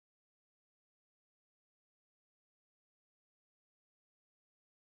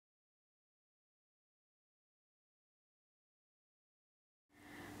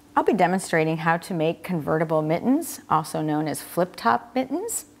I'll be demonstrating how to make convertible mittens, also known as flip-top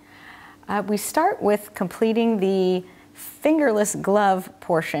mittens. We start with completing the fingerless glove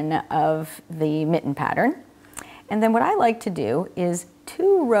portion of the mitten pattern. And then what I like to do is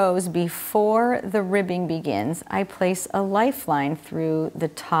 2 rows before the ribbing begins, I place a lifeline through the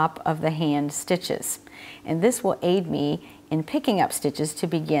top of the hand stitches. And this will aid me in picking up stitches to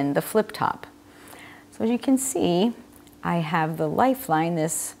begin the flip top. So as you can see, I have the lifeline,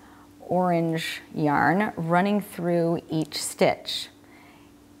 this orange yarn, running through each stitch.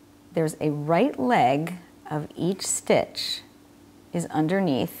 There's a right leg of each stitch is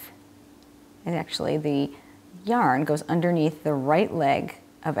underneath, and actually the yarn goes underneath the right leg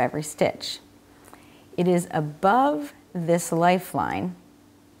of every stitch. It is above this lifeline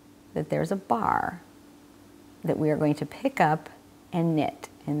that there's a bar that we are going to pick up and knit,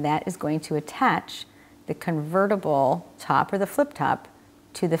 and that is going to attach the convertible top or the flip top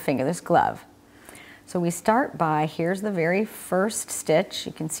to the fingerless glove. So we start by, here's the very first stitch.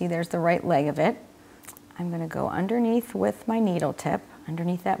 You can see there's the right leg of it. I'm going to go underneath with my needle tip,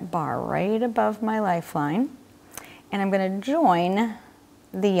 underneath that bar right above my lifeline, and I'm going to join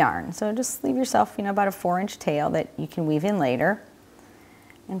the yarn. So just leave yourself, about a 4-inch tail that you can weave in later.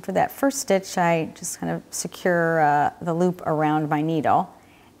 And for that first stitch, I just kind of secure the loop around my needle,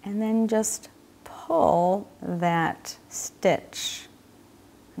 and then just pull that stitch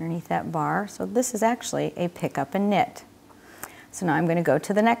underneath that bar. So this is actually a pick up and knit. So now I'm going to go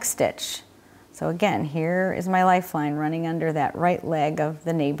to the next stitch. So again, here is my lifeline running under that right leg of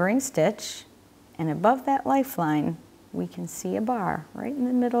the neighboring stitch, and above that lifeline we can see a bar right in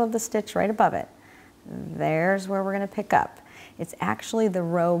the middle of the stitch right above it. There's where we're going to pick up. It's actually the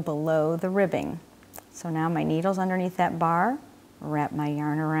row below the ribbing. So now my needle's underneath that bar, wrap my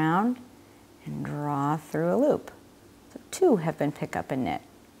yarn around and draw through a loop. So 2 have been pick up and knit.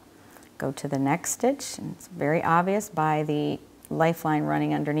 Go to the next stitch, and it's very obvious by the lifeline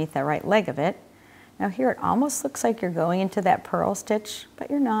running underneath the right leg of it. Now here it almost looks like you're going into that purl stitch,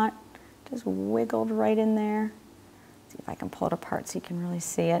 but you're not. Just wiggled right in there. See if I can pull it apart so you can really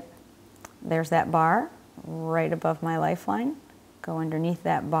see it. There's that bar right above my lifeline. Go underneath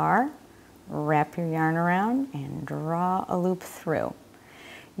that bar, wrap your yarn around, and draw a loop through.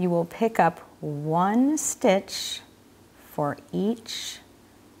 You will pick up 1 stitch for each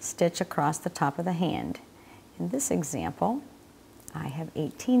stitch across the top of the hand. In this example, I have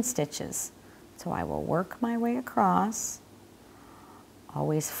 18 stitches. So I will work my way across,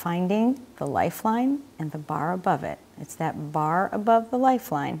 always finding the lifeline and the bar above it. It's that bar above the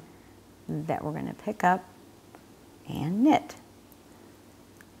lifeline that we're going to pick up and knit.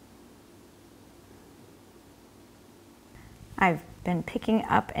 I've been picking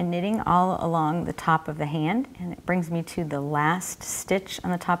up and knitting all along the top of the hand, and it brings me to the last stitch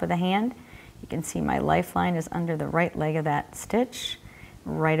on the top of the hand. You can see my lifeline is under the right leg of that stitch.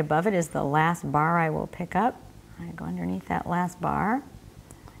 Right above it is the last bar I will pick up. I go underneath that last bar,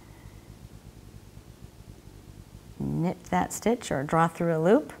 knit that stitch or draw through a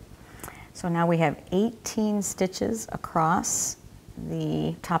loop. So now we have 18 stitches across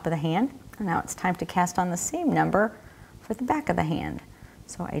the top of the hand. And now it's time to cast on the same number for the back of the hand.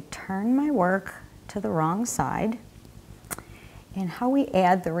 So I turn my work to the wrong side, and how we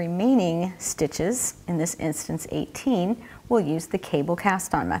add the remaining stitches, in this instance 18, we'll use the cable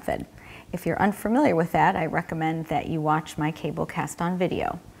cast on method. If you're unfamiliar with that, I recommend that you watch my cable cast on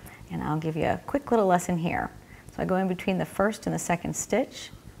video, and I'll give you a quick little lesson here. So I go in between the first and the second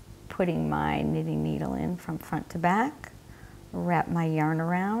stitch, putting my knitting needle in from front to back, wrap my yarn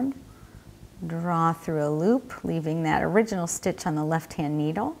around, draw through a loop, leaving that original stitch on the left-hand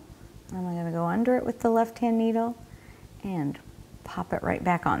needle. I'm going to go under it with the left-hand needle and pop it right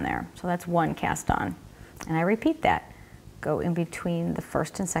back on there. So that's 1 cast on. And I repeat that. Go in between the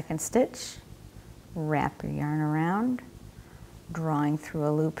first and second stitch, wrap your yarn around, drawing through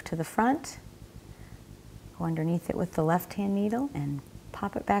a loop to the front, go underneath it with the left-hand needle and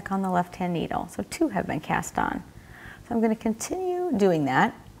pop it back on the left-hand needle. So 2 have been cast on. So I'm going to continue doing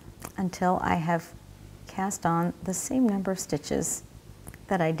that until I have cast on the same number of stitches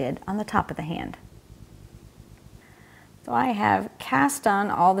that I did on the top of the hand. So I have cast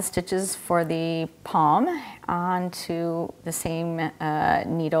on all the stitches for the palm onto the same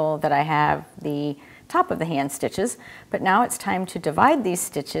needle that I have the top of the hand stitches, but now it's time to divide these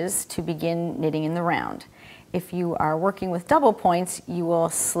stitches to begin knitting in the round. If you are working with double points, you will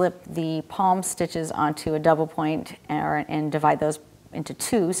slip the palm stitches onto a double point and divide those into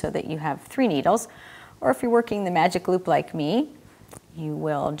 2 so that you have 3 needles. Or if you're working the magic loop like me, you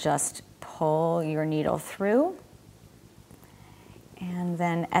will just pull your needle through And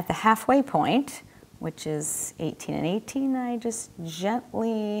then at the halfway point, which is 18 and 18, I just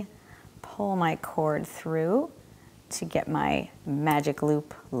gently pull my cord through to get my magic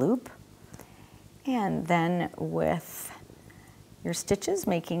loop. And then with your stitches,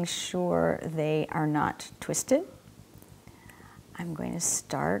 making sure they are not twisted, I'm going to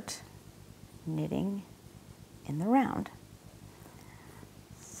start knitting in the round.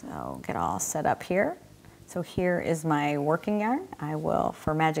 So get all set up here. So here is my working yarn. I will,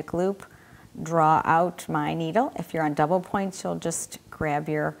 for magic loop, draw out my needle. If you're on double points, you'll just grab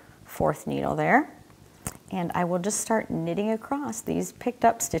your 4th needle there. And I will just start knitting across these picked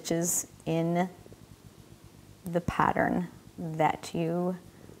up stitches in the pattern that you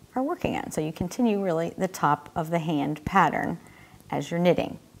are working on. So you continue really the top of the hand pattern as you're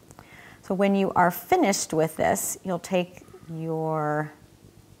knitting. So when you are finished with this, you'll take your,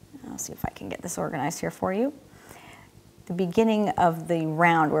 I'll see if I can get this organized here for you. The beginning of the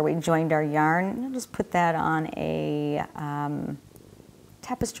round where we joined our yarn, I'll just put that on a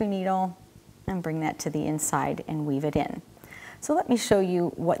tapestry needle and bring that to the inside and weave it in. So let me show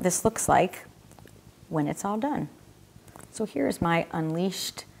you what this looks like when it's all done. So here's my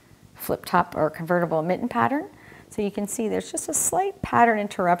unleashed flip top or convertible mitten pattern. So you can see there's just a slight pattern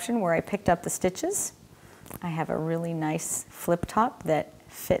interruption where I picked up the stitches. I have a really nice flip top that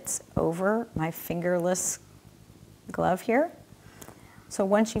fits over my fingerless glove here. So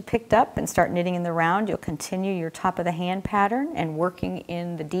once you picked up and start knitting in the round, you'll continue your top of the hand pattern and working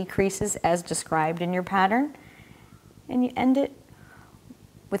in the decreases as described in your pattern. And you end it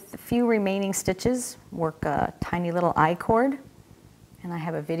with the few remaining stitches, work a tiny little I-cord. And I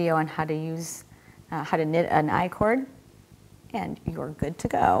have a video on how to use, how to knit an I-cord. And you're good to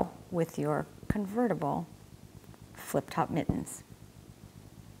go with your convertible flip top mittens.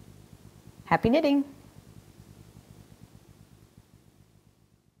 Happy knitting!